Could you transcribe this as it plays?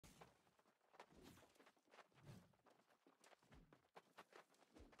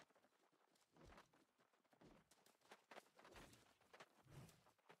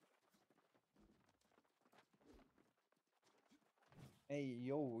Hey,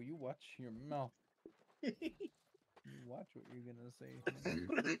 yo, you watch your mouth. You watch what you're gonna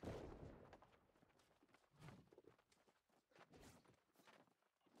say.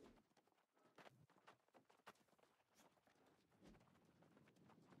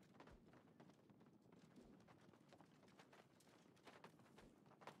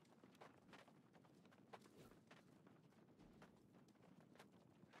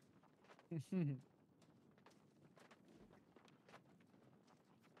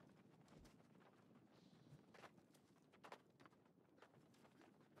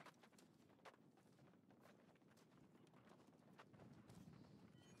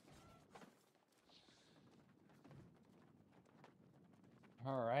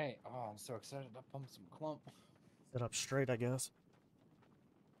 All right. Oh, I'm so excited to pump some clump. Sit up straight, I guess.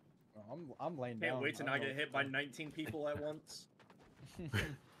 Oh, I'm laying down. Can't wait to I not don't know get hit by 19 people at once.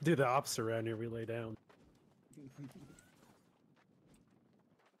 Do the opposite around here. We lay down.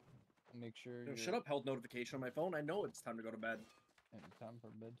 Make sure Yo, you're... shut up, health notification on my phone. I know it's time to go to bed. And time for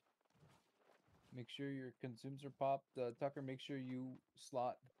bed. Make sure your consumes are popped. Tucker, make sure you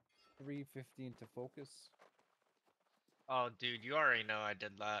slot 350 into focus. Oh, dude, you already know I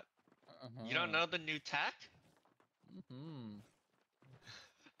did that. You don't know the new tech?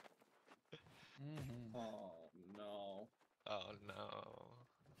 Oh, no. Oh, no.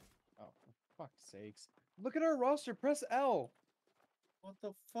 Oh, for fuck's sakes. Look at our roster. Press L. What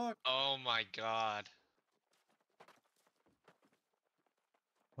the fuck? Oh my god.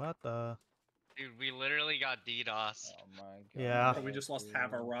 What the? Dude, we literally got DDoS. Oh my god. Yeah. We just lost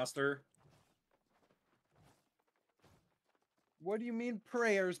half our roster. What do you mean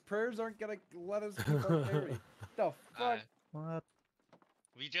prayers? Prayers aren't gonna let us keep our parry. The fuck? What?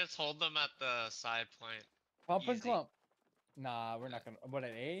 We just hold them at the side point. Pump and Easy. clump. Nah, we're not gonna. What,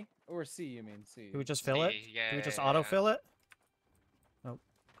 an A or C? You mean C? Do we just fill it? Yeah, Do we just yeah, autofill it?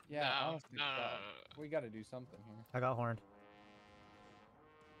 Yeah, No, honestly, no, no, fuck. no. We gotta do something here. I got horned.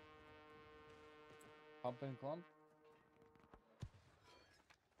 Pump and clump.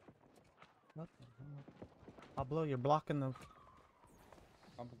 What the hell? Pablo, you're blocking the...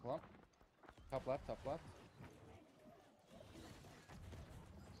 Pump and clump. Top left, top left.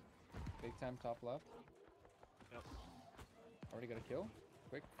 Big time top left. Yep. Already got a kill.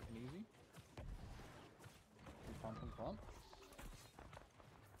 Quick and easy. Pump and clump.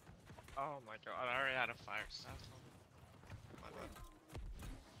 Oh my god, I already had a fire staff. My bad.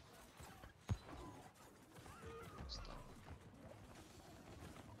 Stop.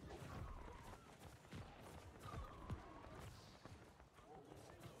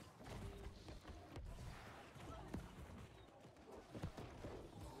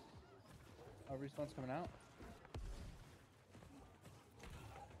 Respawn's coming out.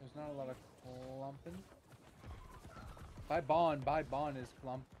 There's not a lot of clumping. Buy Bond is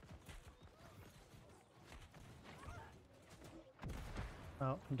clump.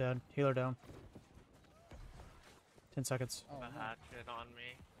 Oh, I'm dead. Healer down. 10 seconds. Oh, The no. hatchet on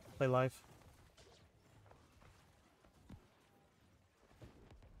me. Play life.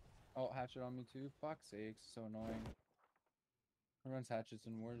 Oh, hatchet on me too. Fuck's sakes, so annoying. Who runs hatchets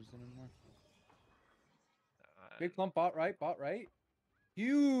in wars anymore? Big clump, bot right, bot right.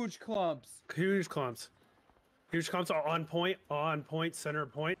 Huge clumps. Huge clumps. Huge clumps are on point, center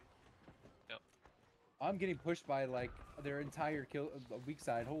point. Yep. I'm getting pushed by like their entire weak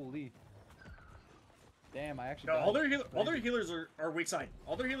side. Holy. Damn, I actually. No, died. all their healers are weak side.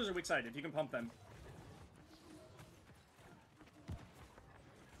 All their healers are weak side. If you can pump them.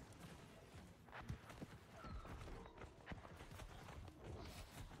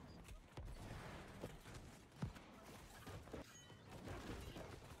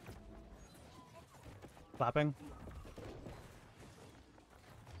 Clapping.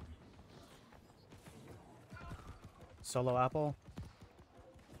 Solo apple.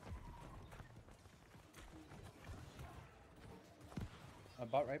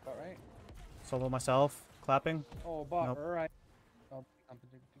 Bot right, bot right. Solo myself. Clapping. Oh, bot Nope. right. Oh, clumping.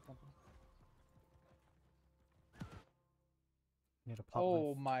 Need to pop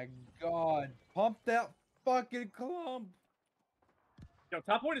Oh my god. Pump that fucking clump. Yo,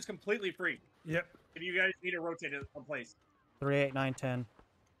 top point is completely free. Yep. If you guys need to rotate it in place. 3, 8, 9, 10.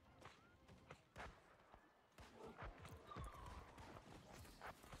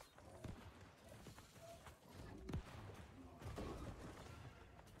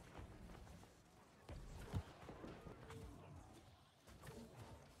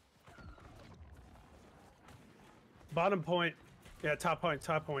 Bottom point. Yeah, top point,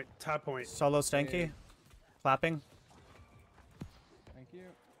 top point, top point. Solo stanky. Okay. Clapping. Thank you.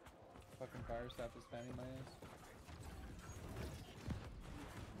 Fucking fire staff is spamming my ass.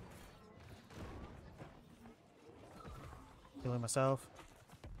 Healing myself.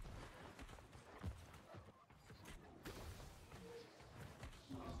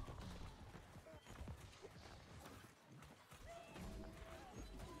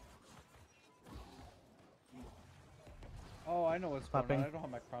 Oh, I know what's going Popping. on. I don't have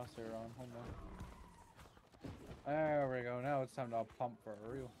my crosshair on. Hold on. There we go. Now it's time to pump for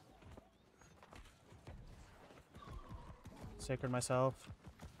real. Sacred myself.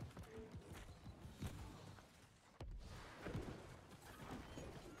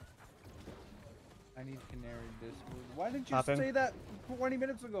 I need canary disc. Why didn't you Popping. say that 20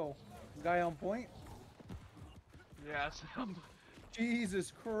 minutes ago? Guy on point? Yeah,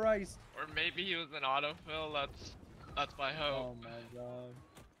 Jesus Christ. or maybe he was an autofill. That's my hope. Oh my god.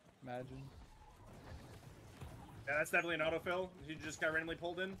 Imagine. Yeah, that's definitely an autofill. He just got randomly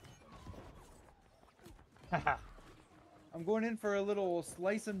pulled in. I'm going in for a little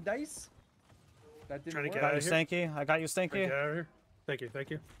slice and dice. That didn't Trying to work. get Got out you, of here. Stanky. I got you, Get Stanky. out of here. Thank you, thank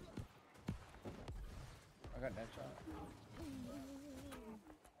you. I got that shot.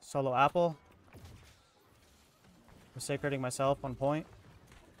 Solo apple. I'm sacreding myself on point.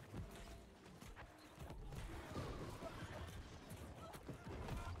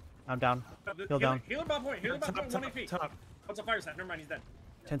 I'm down. Heal down. Healer bomb point. Healer bomb Top, point. top, 1 AP. top, What's a fire snap? Never mind. He's dead.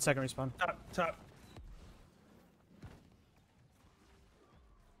 10-second respawn. top, top.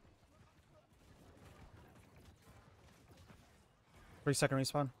 3-second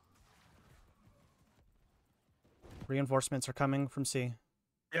respawn. Reinforcements are coming from C.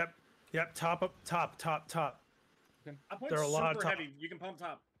 Yep, yep. Top up, top, top, top. Top point's There are a lot of super top- heavy. You can pump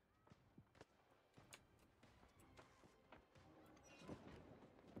top.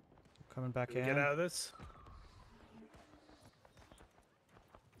 Coming back Can we in. get out of this?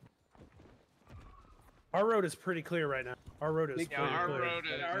 Our road is pretty clear right now. Our road is Big Yeah, pretty our clear. road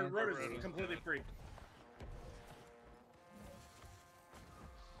is. Our our road road is completely free.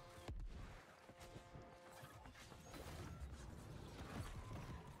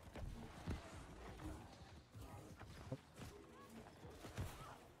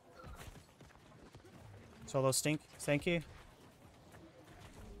 Solo Stanky.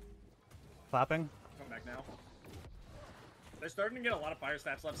 Clapping. Come back now. They're starting to get a lot of fire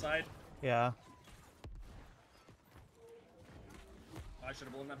snaps left side. Yeah. I should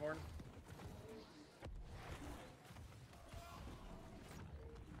have blown that horn.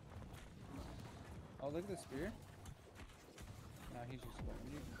 Oh, look at the spear. Nah, he's just going.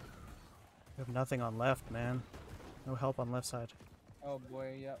 We have nothing on left, man. No help on left side. Oh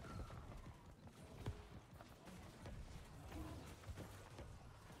boy, yep.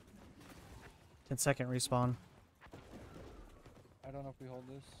 Ten-second respawn. I don't know if we hold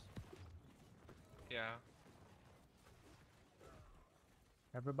this. Yeah.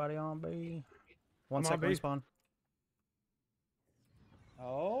 Everybody on B. I'm on 1-second B. respawn.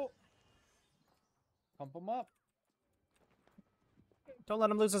 Oh. Pump him up. Don't let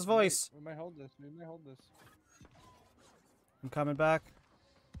him lose his voice. We might hold this. We might hold this. I'm coming back.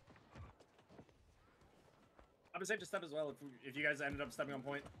 I'd be safe to step as well if you guys ended up stepping on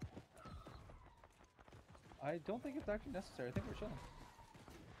point. I don't think it's actually necessary. I think we're chilling.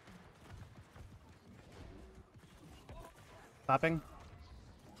 Clapping.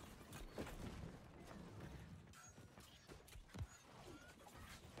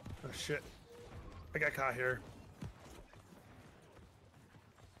 Oh shit. I got caught here.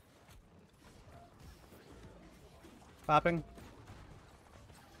 Clapping.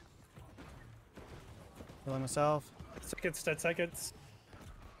 Healing myself. Seconds, 10 seconds.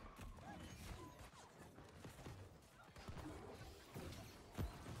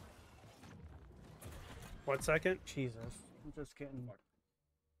 One second. Jesus. I'm just getting.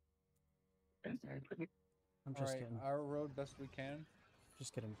 I'm just Alright, getting. our road best we can.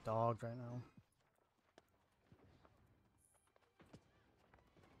 Just getting dogged right now.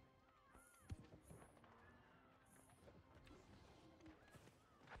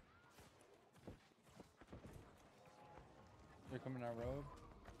 They're coming our road.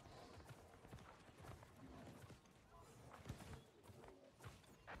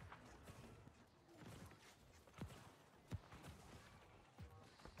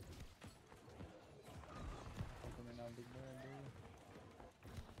 They're coming out big boy, baby.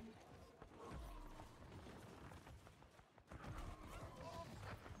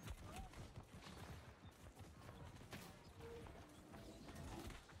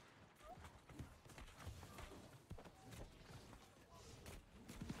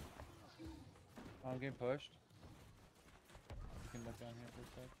 I'm getting pushed. You can look down here for a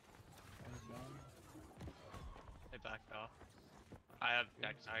sec. He's down. They backed off. I have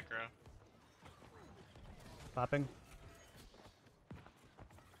X aggro. Clapping.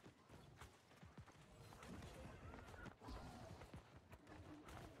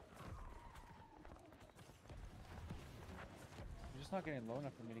 just not getting low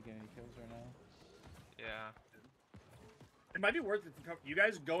enough for me to get any kills right now. Yeah. It might be worth it to you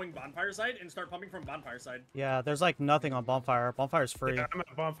guys going bonfire side and start pumping from bonfire side. Yeah, there's like nothing on bonfire. Bonfire's free. Yeah, I'm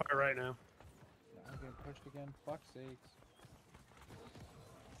at bonfire right now. I'm getting pushed again. Fuck's sakes.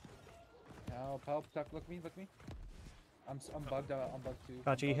 Help, help, Tuck, look me. I'm bugged out. I'm bugged too.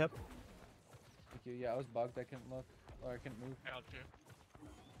 Got you, hip. Thank you. Yeah, I was bugged. I couldn't look. Or I couldn't move. Got you.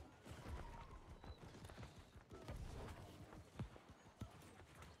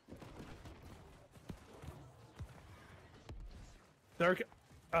 They're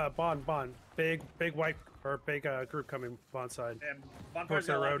bond. Big white or big group coming bond side. And bonfire's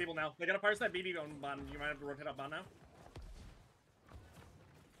got a their lot of road. people now. They got a fire side BB on bond. You might have to rotate up bond now.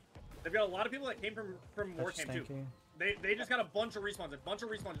 They've got a lot of people that came from war That's camp too. stanky. They just got a bunch of respawns. A bunch of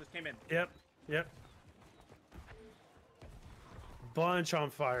respawns just came in. Yep. Bunch on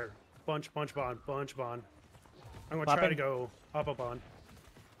fire. Bunch bond. I'm gonna try to Popping. go up a bond.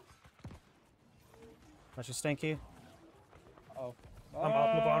 That's just stanky. Oh. I'm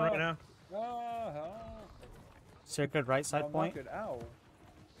up a bond right now. Oh, help. Sacred right side No, I'm point. not good. Ow.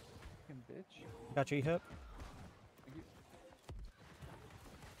 Fucking bitch. Got you, hip. Thank you.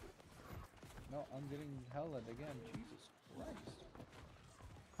 No, I'm getting hella again. Jesus Christ.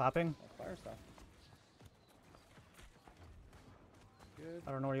 Clapping. Oh, fire stuff. Good.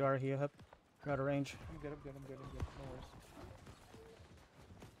 I don't know where you are here, hip. You're out of range. I'm good. No worries.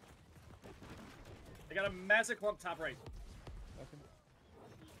 They got a massive clump top right. Fucking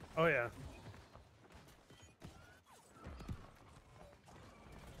Oh yeah.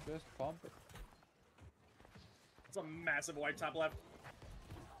 just pump it. It's a massive white top left.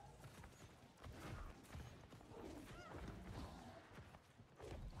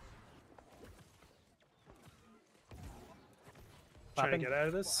 Trying to Clapping. get out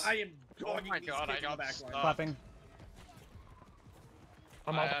of this. I am dogging my these God, kids I in the got back stuck. line. Clapping.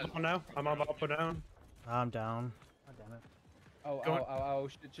 I'm I up had- and now. I'm up and down. I'm down. God damn it. Oh, Going- ow.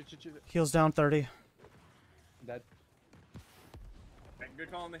 Shit. Heals down 30. That. Okay,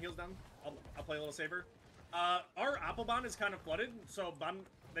 good call on the heels down. I'll play a little saver. Our apple bond is kind of flooded, so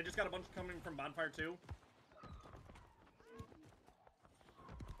they just got a bunch coming from bonfire too.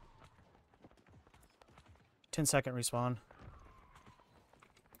 Ten-second respawn.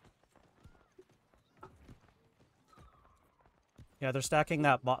 Yeah, they're stacking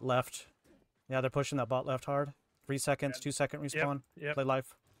that bot left. Yeah, they're pushing that bot left hard. 3 seconds, Yeah. 2-second respawn. Yep. Play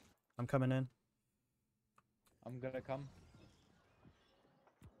life. I'm coming in. I'm gonna come.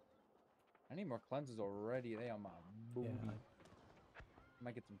 I need more cleanses already. They on my booty. Yeah.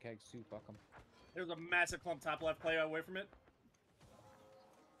 Might get some kegs too. Fuck them. There's a massive clump top left. Play away from it.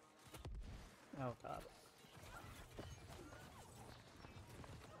 Oh, God.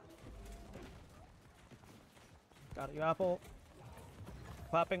 Got you, Apple.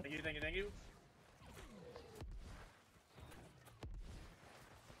 Clapping. Thank you.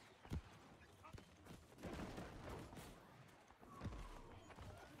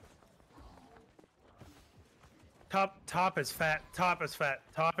 Top is fat. Top is fat.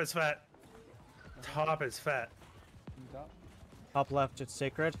 On top. Top left, it's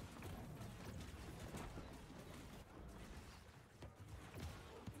sacred.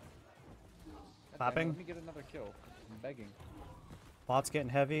 God damn it, Clapping. Let me get another kill. I'm begging. Bot's getting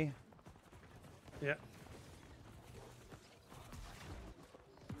heavy. Yeah.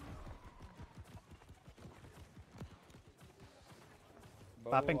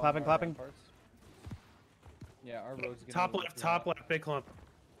 Clapping, Bow on clapping, our clapping. ramparts. Yeah, our road's getting Top a little left. too Top hot. left. Big clump.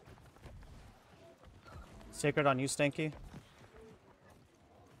 Sacred on you, Stanky.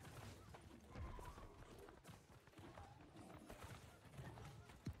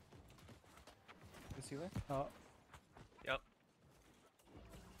 This healer? Oh, Yep.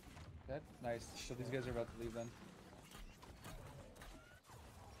 Dead? Nice. So these guys are about to leave then.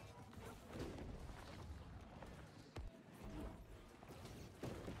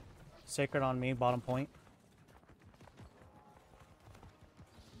 sacred on me, bottom point.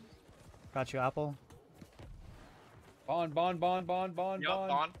 Got you, Apple. Bond. Yup,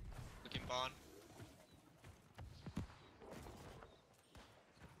 Bond. Looking Bond.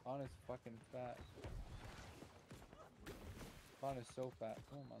 Bond is fucking fat. Bond is so fat.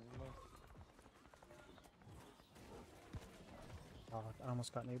 Oh my lord. Oh, I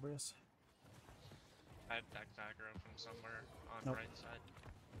almost got neighbors. I have deck aggro from somewhere on Nope. right side.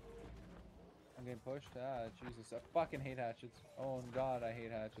 I'm getting pushed. Ah, Jesus. I fucking hate hatchets. Oh god, I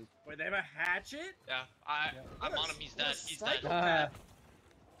hate hatchets. Wait, they have a hatchet? Yeah, Yeah. I'm What a on him. He's what a dead. He's dead. psychopath.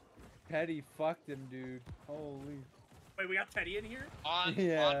 Petty fucked him, dude. Holy. Wait, we got Teddy in here? On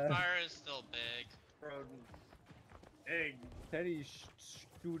Yeah. Bonfire is still big. Bro, big. Teddy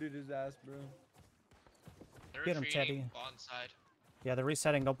shooted his ass, bro. They're Get him, retreating Teddy. on side. Yeah, they're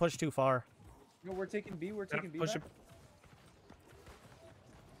resetting. Don't push too far. No, we're taking B. We're taking B Push back. him,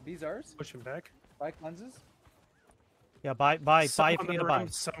 B's ours. push him back. Buy cleanses. Yeah, buy if Some you on need the to buy.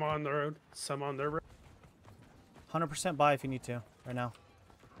 road, some on the road, some on their road. 100% buy if you need to right now.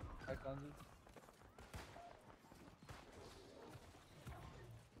 Buy cleanses.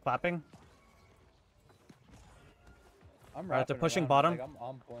 Clapping. I'm Alright, they're wrapping pushing around, bottom. Like, I'm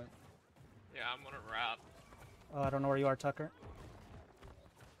on point. Yeah, I'm gonna wrap. Oh, I don't know where you are, Tucker.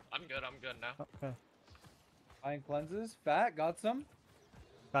 I'm good now. Okay. Buying cleanses. Fat. Got some.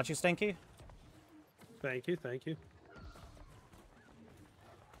 Got you, Stinky. Thank you, thank you.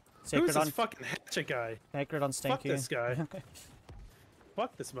 Who's Sacred this on fucking hatchet guy? Sacred on Fuck Stinky. this guy.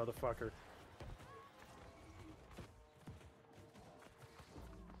 Fuck this motherfucker.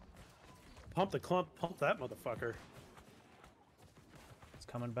 Pump the clump, pump that motherfucker. It's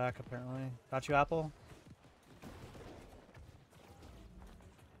coming back apparently. Got you, Apple.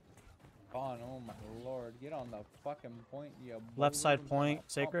 On. Oh my lord. Get on the fucking point, you. Left side balloon. point, Oh,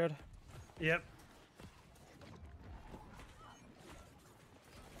 Sacred. Yep.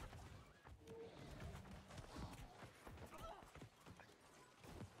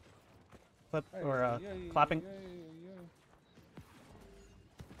 Clip Hey, or yeah, yeah, clapping. yeah, yeah, yeah.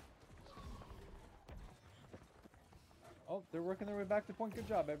 Oh, they're working their way back to point. Good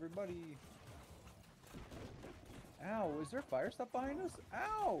job, everybody. Ow, is there fire stuff behind us?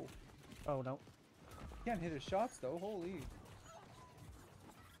 Ow! Oh no. Can't hit his shots though. Holy.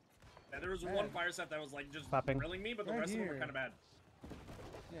 Yeah, there was Man. one fire set that was like just Clapping. grilling me, but the Right rest of them were here. kind of bad.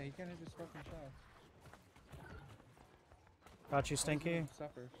 Yeah, he can't hit his fucking shots. Got you, He Stinky.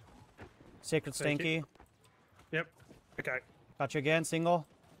 suffers. Sacred Thank you. Stinky. Yep. Okay. Got you again, single.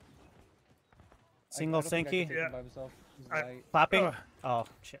 Single I don't think I Stinky. can take him Yeah. by himself. He's I- light. Clapping. Ugh. Oh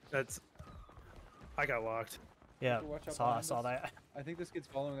shit. That's. I got locked. Yeah, Watch out saw behind saw us. that. I think this kid's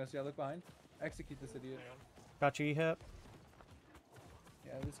following us. Yeah, look behind. Execute this idiot. Got you, E-hip.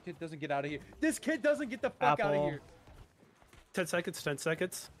 Yeah, this kid doesn't get out of here. This kid doesn't get the fuck out of Apple. here. 10 seconds, 10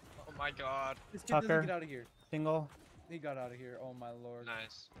 seconds. Oh my god. This kid Tucker. doesn't get out of here. Single. He got out of here. Oh my lord.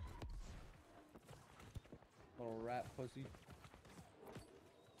 Nice. Little rat pussy.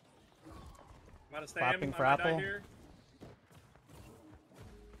 I'm out of stam. Clapping I for might die Apple. here.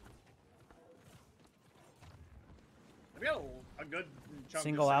 We got a good chunk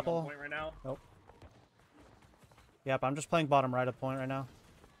Single just sitting Apple. on point right now. Yep, I'm just playing bottom right of point right now.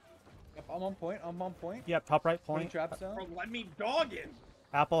 Yep, I'm on point. I'm on point. Yep, top right Point point. trap zone. Bro, let me dog in.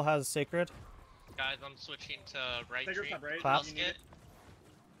 Apple has Sacred. Guys, I'm switching to right Take your tree. top right. Clap. You need it.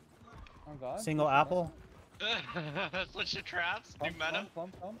 Oh god. Single Apple. Switch to traps. New Clump, meta.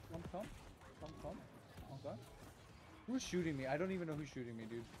 clump, clump, clump, clump, clump, clump. Oh god. Who's shooting me? I don't even know who's shooting me,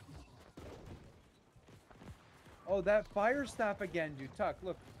 dude. Oh, that fire staff again, dude. Tuck,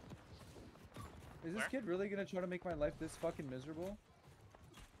 look. Is this Where? kid really gonna try to make my life this fucking miserable?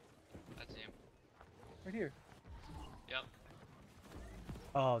 That's him. Right here. Yep.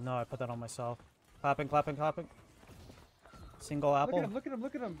 Oh no, I put that on myself. Clapping, clapping, clapping. Single Look Apple. at him, look at him,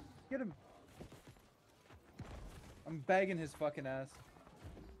 look at him. Get him. I'm bagging his fucking ass.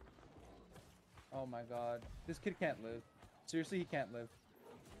 Oh my god. This kid can't live. Seriously, he can't live.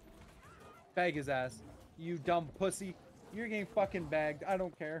 Bag his ass. You dumb pussy. You're getting fucking bagged. I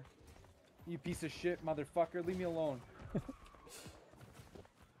don't care. You piece of shit, motherfucker. Leave me alone.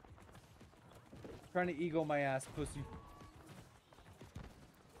 Trying to ego my ass, pussy.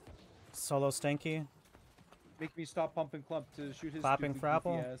 Solo Stinky. Make me stop pumping clump to shoot his Clapping stupid for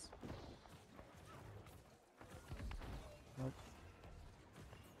Apple. goofy ass.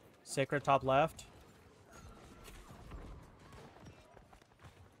 Sacred top left.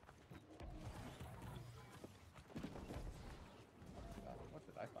 What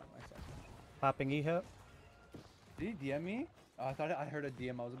did I find myself? Clapping E-hip. Did he DM me? Oh, I thought I heard a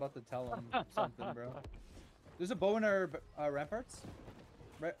DM. I was about to tell him something, bro. There's a bow in our ramparts.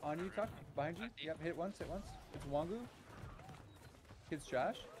 Right on you, Tuck. Behind you. Yep, hit once, hit once. It's Wangu. Kid's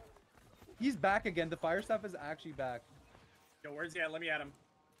trash. He's back again. The fire stuff is actually back. Yo, where's he at? Let me at him.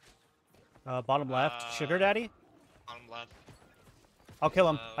 Bottom left. Sugar Daddy. On left. I'll kill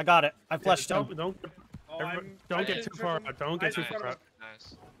him. I got it. I fleshed him. Don't Oh, don't I get did too far triple- out. Don't I get too did far triple- out.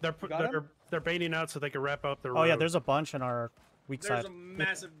 Nice. Got him? They're baiting out so they can wrap up their Oh yeah, road. there's a bunch on our weak There's side. a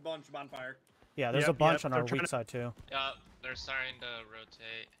massive bunch of bonfire. Yeah, there's a Yep, bunch yep, on they're our trying weak to- side too. Yeah, they're starting to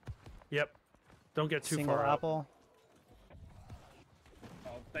rotate. Yep. Don't get too Single far out. Apple.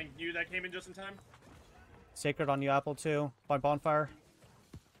 Oh, thank you. That came in just in time. Sacred on you, Apple too. By bonfire.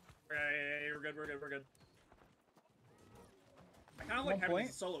 Okay, we're good. We're good. We're good. I kind of like 1 having point.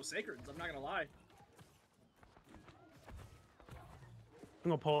 these solo sacreds. I'm not gonna lie. I'm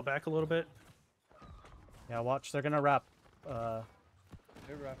gonna pull it back a little bit. Yeah, watch. They're gonna wrap They're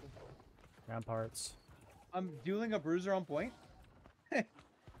rapid. ramparts. I'm dueling a bruiser on point.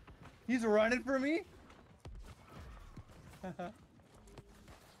 He's running for me.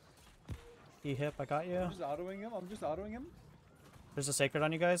 E-hip, I got you. I'm just autoing him. I'm just autoing him. There's a sacred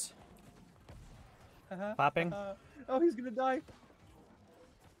on you guys. Clapping. Oh, he's gonna die.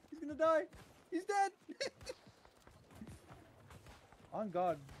 He's gonna die. He's dead. On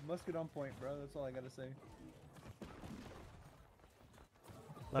God, musket on point, bro. That's all I gotta say.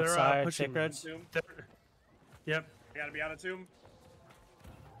 Left They're, side, pushing. sacred. Tomb. Yep. I gotta be out of tomb.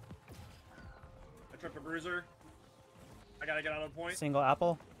 I tripped a bruiser. I gotta get out of point. Single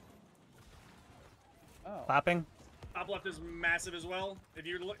apple. Oh. Clapping. Top left is massive as well. If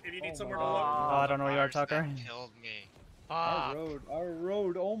you need Oh somewhere my to look. Oh, I don't know where you are, Fire Tucker. staff killed me. Our Fuck. road. Our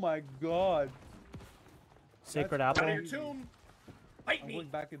road. Oh my God. Sacred That's Out apple. of your tomb. Fight I'm me. going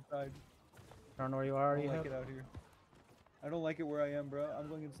back inside. I don't know where you are. I don't like E-hip. it out here. I don't like it where I am, bro. I'm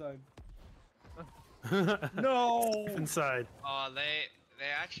going inside. No. Inside. Oh, they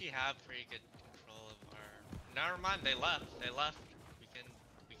actually have pretty good control of our. Never mind, they left. They left. We can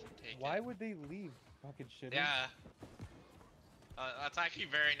take Why it. would they leave? Fucking shit. Yeah. That's actually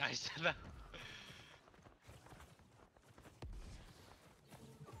very nice of them.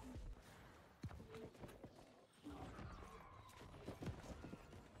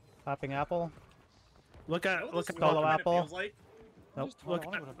 Clapping apple. Look You know at what look this at Solo kinda apple. feels like? Nope.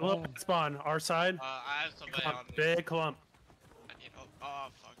 look at spawn. Our side. I have somebody Clump, on me. big clump. I need. Oh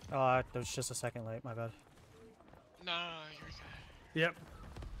fuck. Oh, it was just a second late. My bad. No, you're good. Yep.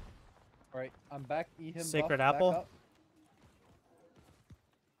 All right, I'm back. Eat him. Sacred buff, back apple. up.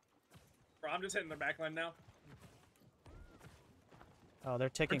 Bro, I'm just hitting their backline now. Oh, they're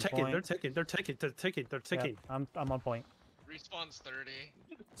taking They're taking. point. They're taking. They're taking. They're taking. They're Yeah, taking. I'm on point. Respawn's 30.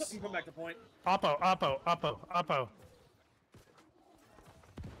 You can come back to point. Oppo.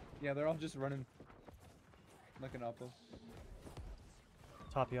 Yeah, they're all just running. Like an Oppo.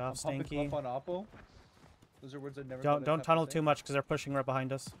 Top you off, I'm pumping Stanky. clump on Oppo. Those are words I never. Don't tunnel too much because they're pushing right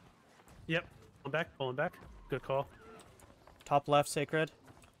behind us. Yep. Pulling back. Good call. Top left, sacred.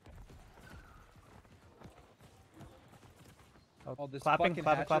 Oh, this clapping, fucking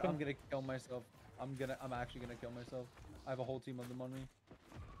clapping, hatchet, clapping. I'm gonna kill myself. I'm actually gonna kill myself. I have a whole team of them on me.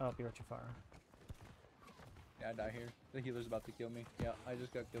 Oh, you're too far. Yeah, I die here. The healer's about to kill me. Yeah, I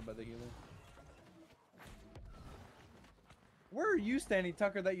just got killed by the healer. Where are you standing,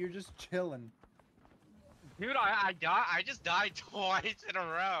 Tucker, that you're just chilling? Dude, I just died twice in a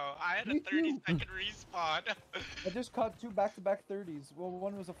row. I had a Me 30-second respawn. I just caught 2 back-to-back 30s. Well,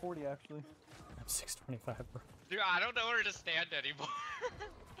 one was a 40, actually. I'm 625, bro. Dude, I don't know where to stand anymore.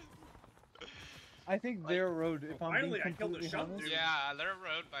 I think their road, if I'm finally, I being killed the completely shove, honest. dude. Yeah, their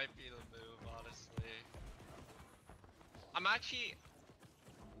road might be the move, honestly. I'm actually...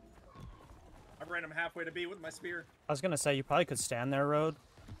 I ran him halfway to B with my spear. I was gonna say you probably could stand their road,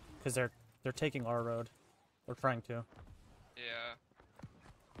 because they're taking our road. They're trying to. Yeah.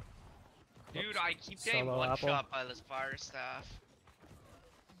 Dude, I keep Solo getting one apple. shot by this fire staff.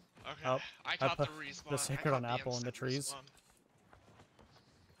 Okay, Oh, I I caught the put respawn. the I sacred caught on apple in the instant trees. respawn.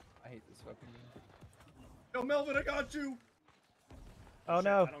 I hate this fucking game. Yo, Melvin, I got you. Oh Shit,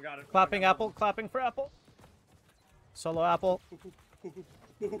 no! I don't got it. Clapping I got apple, clapping for apple. Solo apple.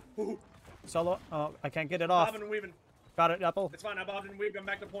 Solo. Oh, I can't get it off. Bobbing and weaving. Got it, apple. It's fine. I bobbed and weaved. I'm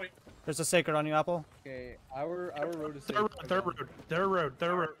back to point. There's a sacred on you, apple. Okay, our road is safe. Their road.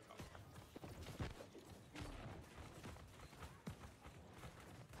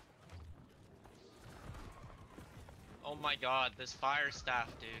 Oh my god, this fire staff,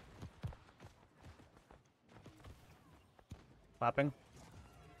 dude. Clapping.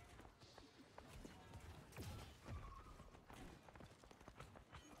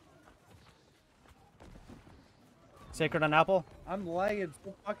 Sacred on apple. I'm lagging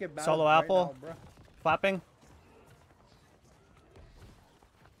so fucking bad. Solo right apple. now, bro. Clapping.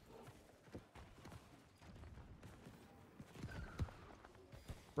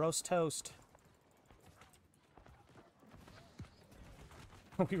 Roast toast.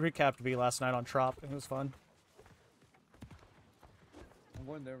 We recapped B last night on Trop. It was fun. I'm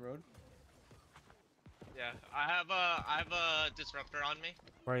going their road. Yeah, I have a disruptor on me.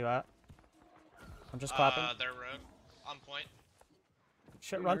 Where are you at? I'm just clapping. Their road. On point.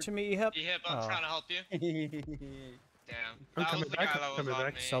 Shit, run to me, E-hip. E-hip, I'm Oh. trying to help you. Damn. I'm That coming was the back, guy that I'm was coming on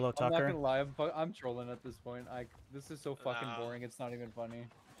back. me. Solo I'm not Tucker. gonna lie, I'm trolling at this point. This is so fucking No. boring. It's not even funny.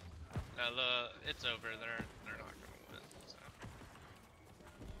 No, it's over. They're not gonna win. So.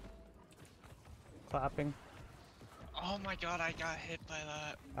 Clapping. Oh my god, I got hit by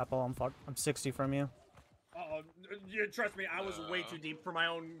that. Apple, I'm fucked. I'm 60 from you. Uh-oh. You trust me, I was way too deep for my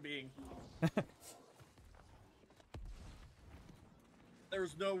own being. There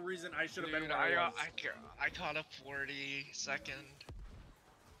was no reason I should have been Dude, where I was. I caught a 40-second.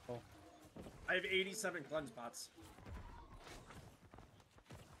 I have 87 cleanse pots.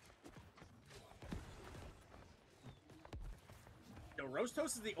 Yo, Roast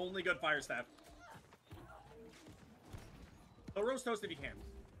Toast is the only good fire staff. So Roast Toast if you can.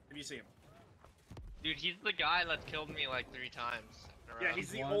 If you see him. Dude, he's the guy that killed me like 3 times. in a Yeah, row. he's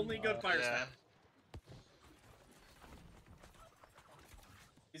the One, only good fire yeah. staff.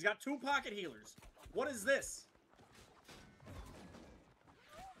 He's got 2 pocket healers. What is this?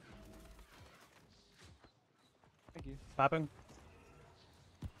 Thank you. Clapping.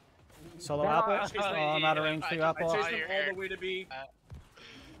 Solo Yeah, apple. I chased Oh, him. I'm out of range for you, I I apple. chased Oh, him you're all here. the way to B.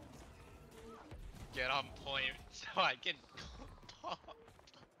 Get on point so I can.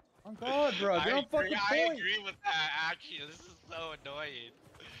 Oh God, bro, get on fucking I point. agree with that. Actually, this is so annoying.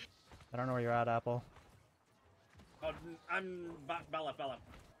 I don't know where you're at, Apple. I'm back left, back left.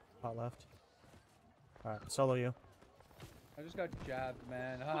 Hot left. Alright, solo you. I just got jabbed,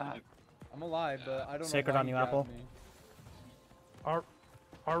 man. Ah, I'm alive, but I don't Sacred know why on he you, jabbed Apple. me.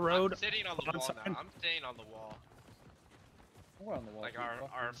 Our road. I'm sitting on the on wall side. now. I'm staying on the wall. We're on the wall. Like dude,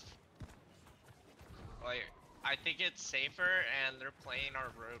 fuck our me. like I think it's safer and they're playing our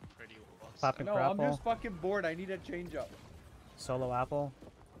road pretty well. Clapping No, for I'm apple. just fucking bored. I need a change up. Solo apple.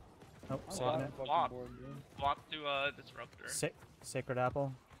 Nope, I'm saving fucking it. Swap. bored, dude. Swap to disruptor. Sacred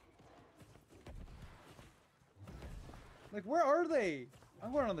apple. Like, where are they?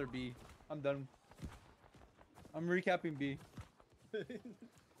 I'm going on their B. I'm done. I'm recapping B.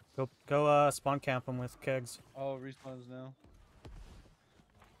 Go spawn camp them with kegs. Oh, respawns now.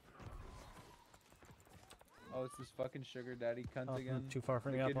 Oh, it's this fucking sugar daddy cunt Oh, again. too far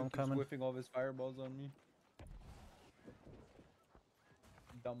from The you, kid Apple. who I'm keeps coming. whiffing all of his fireballs on me.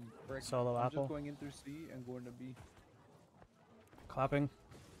 Dumb prick. Solo I'm apple. just going in through C and going to B. Clapping.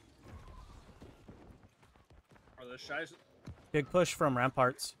 Are the shies? Big push from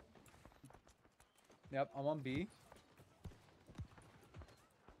ramparts. Yep, I'm on B.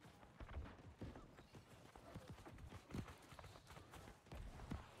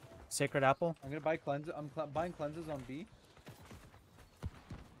 Sacred apple. I'm gonna buy cleanses. Buying cleanses on B.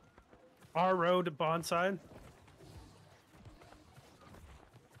 Our road to bond side.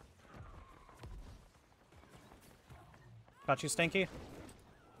 Got you, Stinky.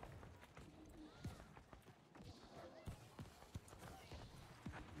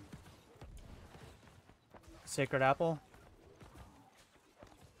 Sacred apple.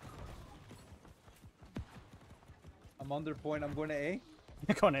 I'm on their point. I'm going to A.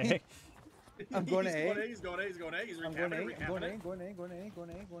 Going A. I'm going to A. He's going A. He's going A. He's I'm going recapping A. it. I'm going Recapping A. it. Going A. Going A. Going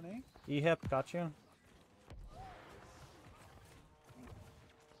A. Going A. E-hip, got you.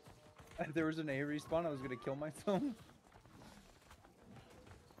 If there was an A respawn, I was gonna kill myself.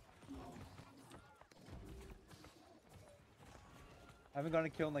 I haven't gotten a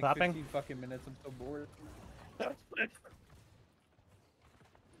kill in like Clapping. 15 fucking minutes. I'm so bored.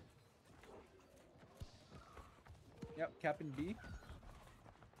 Yep, Captain B.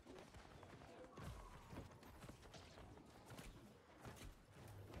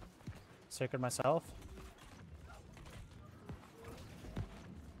 Sacred myself.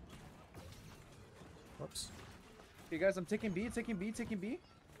 Whoops. Okay, guys, I'm taking B. Taking B. Taking B.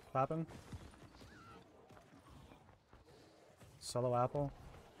 Clapping. Solo apple.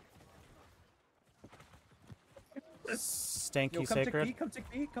 Stanky Yo, come sacred. take B. Come take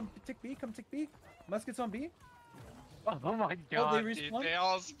B. Come take B. Come take B. Muskets on B. Oh my god, dude, respawn? they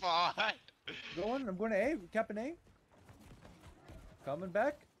all spawn. Going. I'm going to A. Capping A. Coming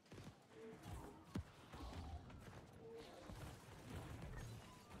back.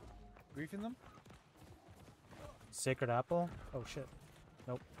 Griefing them. Sacred apple. Oh shit.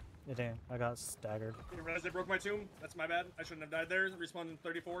 Nope. It didn't. I got staggered. You realize they broke my tomb? That's my bad. I shouldn't have died there. Respawn in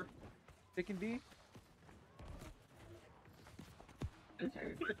 34. Taking B. Got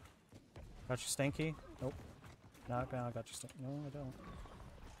you, Stanky. Nope. Not now. I got you, Stanky. No, I don't.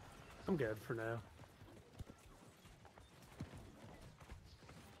 I'm good for now.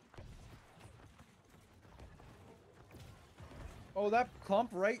 Oh, that clump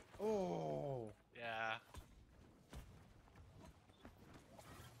right. Oh. Yeah.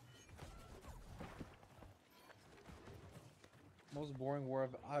 Most boring war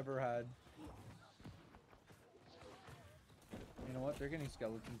I've ever had. You know what? They're getting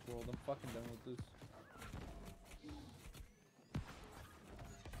skeleton trolled. I'm fucking done with this.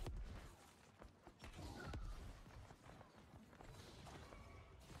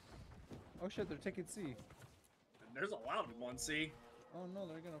 Oh shit, they're taking C. There's a lot of them on C. Oh no,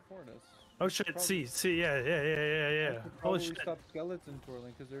 they're gonna afford us. Oh shit, Probably- C, yeah. I should Holy probably shit. stop skeleton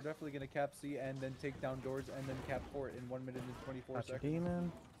twirling because they're definitely gonna cap C and then take down doors and then cap fort in 1 minute and 24 Got your seconds.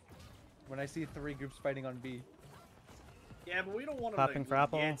 demon. When I see 3 groups fighting on B. Yeah, but we don't want them Popping to for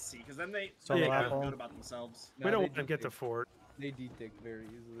apple. get C, because then they Solo feel apple. good about themselves. Nah, We don't they want to get the D-tick. fort. They D-tick very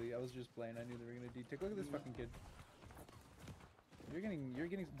easily. I was just playing. I knew they were gonna D-tick. Look at this fucking kid. You're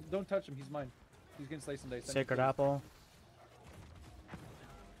getting. Don't touch him. He's mine. He's getting sliced and diced. I need Sacred kills. apple.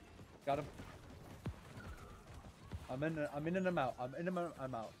 Got him. I'm in and I'm out. I'm in and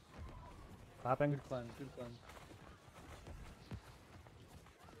I'm out. Clapping. Good cleanse. Good cleanse.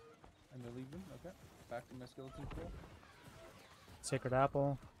 And they're leaving. Okay. Back to my skeleton pool. Sacred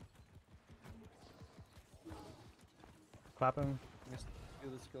apple. Clapping. I'm gonna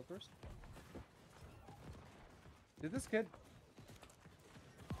steal this skill first. Did this kid?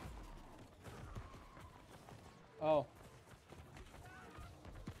 Oh.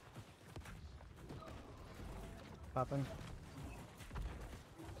 Clapping.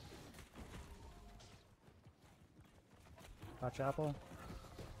 Touch apple.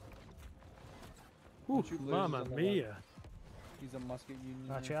 Ooh, Shoot lasers mamma on the mia. He's a musket union.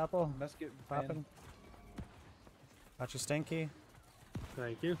 Touch apple. Musket Clapping. Touch stinky.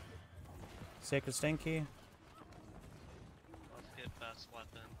 Thank you. Sacred stinky. Let's get best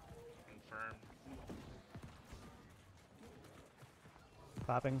weapon. Confirm.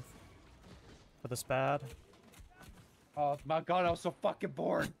 Clapping. For the spad. Oh my god, I was so fucking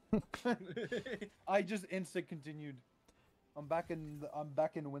bored. I just instant continued. I'm back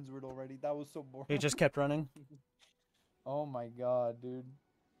in Windsward already. That was so boring. He just kept running. Oh my god, dude.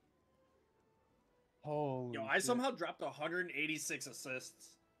 Holy Yo, I shit. somehow dropped 186 assists.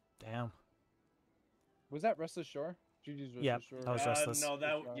 Damn. Was that Restless Shore? GG's Restless Yeah, Shore. that was Restless. No,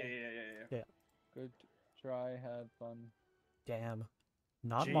 that Good try. yeah. Good try, had fun. Damn.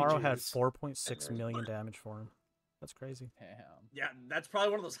 Not Morrow had GG's. 4.6 million damage for him. That's crazy. Damn. Yeah, that's probably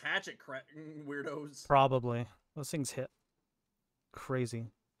one of those hatchet weirdos. Probably. Those things hit. Crazy.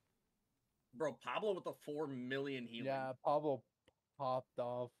 Bro, Pablo with the 4 million healing. Yeah, Pablo popped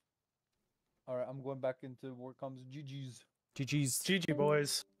off. Alright, I'm going back into war comes GG's. GG's, GG,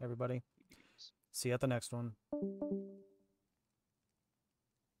 boys. everybody. See you at the next one.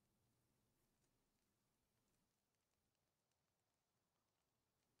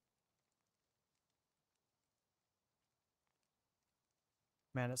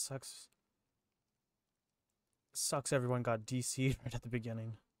 Man, it sucks. Sucks everyone got DC'd right at the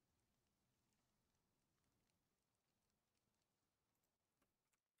beginning.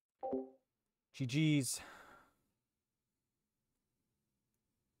 GG's.